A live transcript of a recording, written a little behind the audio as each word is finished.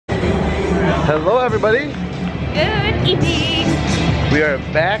Hello everybody. Good evening. We are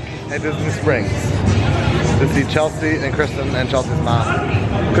back at Disney Springs to see Chelsea and Kristen and Chelsea's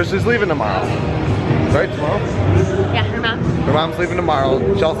mom. Kristen's leaving tomorrow. Right, tomorrow? Yeah, her mom. Her mom's leaving tomorrow.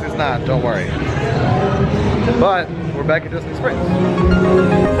 Chelsea's not, don't worry. But we're back at Disney Springs.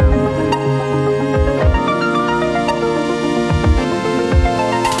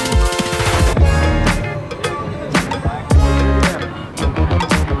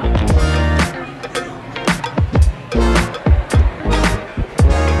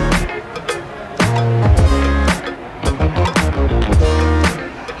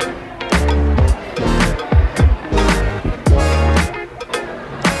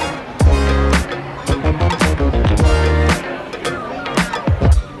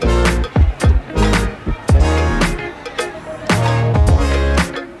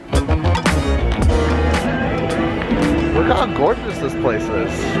 How gorgeous this place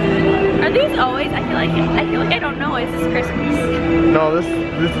is. Are these always? I feel like I don't know. Is this Christmas? No,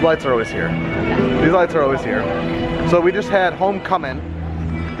 these lights are always here. Okay. These lights are always here. So we just had Homecomin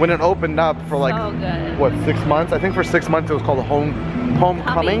when it opened up for like what, 6 months? I think for 6 months it was called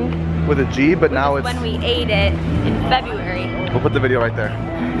Homecoming with a G, but now it's when we ate it in February. We'll put the video right there.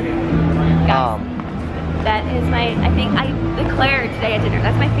 Guys, that is I declared today at dinner,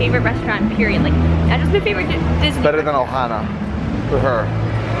 that's my favorite restaurant, period. Like, not just my favorite Disney. Better than Ohana, for her.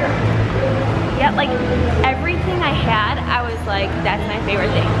 Yeah, like, everything I had, I was like, that's my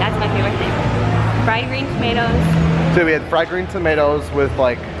favorite thing. That's my favorite thing. Fried green tomatoes. So we had fried green tomatoes with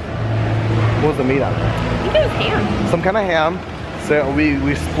like, what was the meat on it? I think it was ham. Some kind of ham. So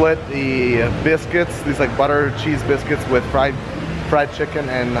we split the biscuits, these like butter cheese biscuits with fried chicken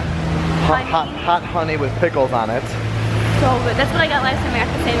and hot honey with pickles on it. So good. That's what I got last time. I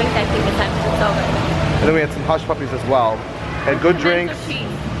got the same exact thing this time. It's so good. And then we had some hush puppies as well. Had good drinks,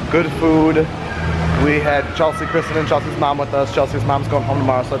 good food. We had Chelsea, Kristen, and Chelsea's mom with us. Chelsea's mom's going home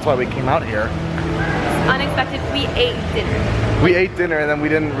tomorrow, so that's why we came out here. Unexpected. We ate dinner. We ate dinner and then we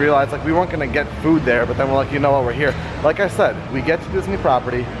didn't realize like we weren't gonna get food there, but then we're like, you know what, we're here. Like I said, we get to Disney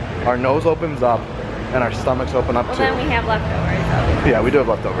property, our nose opens up, and our stomachs open up too. Well, then we have leftovers. So. Yeah, we do have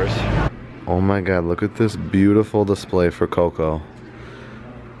leftovers. Oh my god, look at this beautiful display for Coco.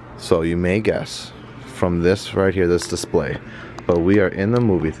 So you may guess from this right here, this display, but we are in the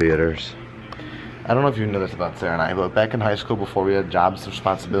movie theaters. I don't know if you know this about Sarah and I, but back in high school, before we had jobs,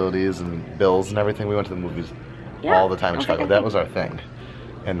 responsibilities, and bills and everything, we went to the movies all the time in Chicago. That was our thing.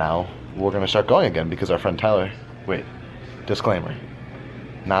 And now we're gonna start going again because our friend Tyler, wait, disclaimer,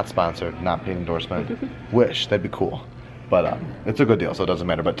 not sponsored, not paid endorsement, wish, that'd be cool. But it's a good deal, so it doesn't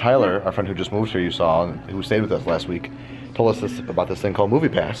matter. But Tyler, our friend who just moved here, you saw, who stayed with us last week, told us about this thing called Movie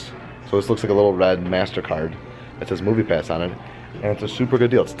Pass. So this looks like a little red MasterCard that says Movie Pass on it. And it's a super good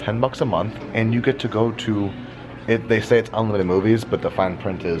deal. It's $10 a month, and you get to go to, they say it's unlimited movies, but the fine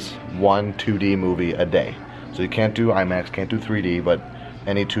print is 1 2D movie a day. So you can't do IMAX, can't do 3D, but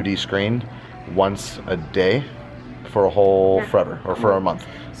any 2D screen once a day for a whole forever, or for a month.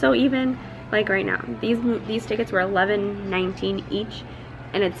 So even like right now, these tickets were $11.19 each,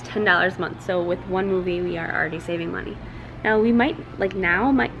 and it's $10 a month. So with one movie, we are already saving money. Now we might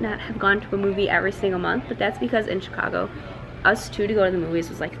not have gone to a movie every single month, but that's because in Chicago, us two to go to the movies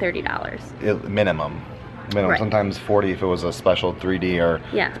was like $30. Minimum. Right. Sometimes 40 if it was a special 3D or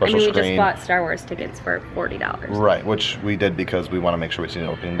special we screen. just bought Star Wars tickets for $40. Right, which we did because we want to make sure we see it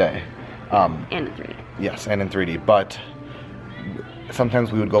opening day. And in 3D. Yes, and in 3D, but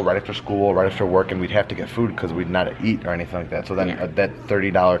sometimes we would go right after school, right after work, and we'd have to get food because we'd not eat or anything like that. So then that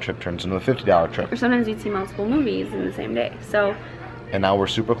 $30 trip turns into a $50 trip. Or sometimes we'd see multiple movies in the same day. So. And now we're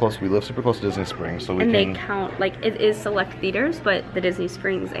super close. We live super close to Disney Springs, so we can. And they count, like, it is select theaters, but the Disney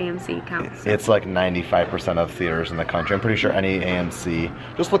Springs AMC counts. It's like 95% of theaters in the country. I'm pretty sure any AMC.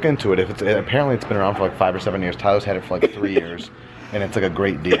 Just look into it. Apparently it's been around for like 5 or 7 years. Tyler's had it for like 3 years, and it's like a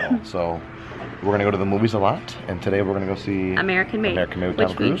great deal. So. We're gonna go to the movies a lot, and today we're gonna go see American Made,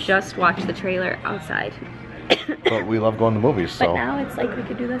 which we just watched the trailer outside. But we love going to movies, so. But now it's like we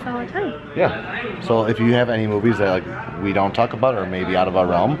could do this all the time. Yeah. So if you have any movies that like we don't talk about or maybe out of our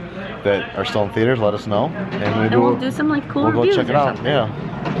realm that are still in theaters, let us know, and maybe we'll do some like cool reviews. We'll go check it out. Something.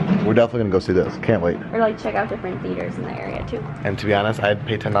 Yeah. We're definitely gonna go see this. Can't wait. Or like check out different theaters in the area too. And to be honest, I'd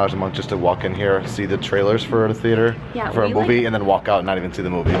pay $10 a month just to walk in here, see the trailers for the theater, for a movie, and then walk out and not even see the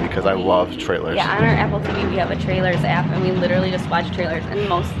movie because I love trailers. Yeah, on our Apple TV we have a trailers app, and we literally just watch trailers, and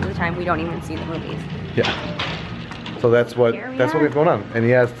most of the time we don't even see the movies. Yeah. So that's what we have going on. And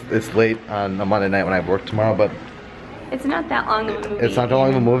yes, it's late on a Monday night when I have work tomorrow, but it's not that long of a movie. It's not that long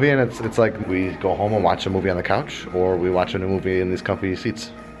of a movie, and it's like we go home and watch a movie on the couch, or we watch a new movie in these comfy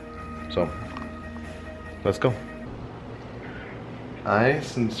seats. So Let's go. I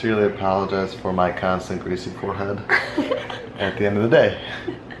sincerely apologize for my constant greasy forehead at the end of the day.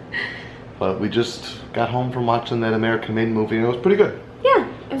 But we just got home from watching that American-made movie and it was pretty good. Yeah,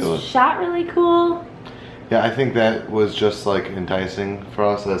 it was shot really cool. Yeah, I think that was just like enticing for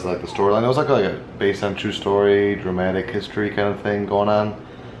us as like the storyline. It was like a based on true story, dramatic history kind of thing going on.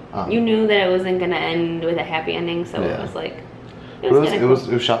 You knew that it wasn't gonna end with a happy ending, so it was like it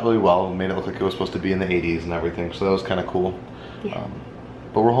was shot really well. It made it look like it was supposed to be in the 80s and everything, so that was kind of cool. Yeah.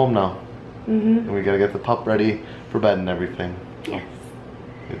 But we're home now, and we gotta get the pup ready for bed and everything. Yes.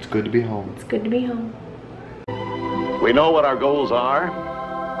 It's good to be home. It's good to be home. We know what our goals are.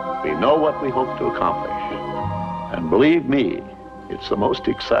 We know what we hope to accomplish. And believe me, it's the most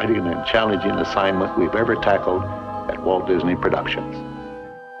exciting and challenging assignment we've ever tackled at Walt Disney Productions.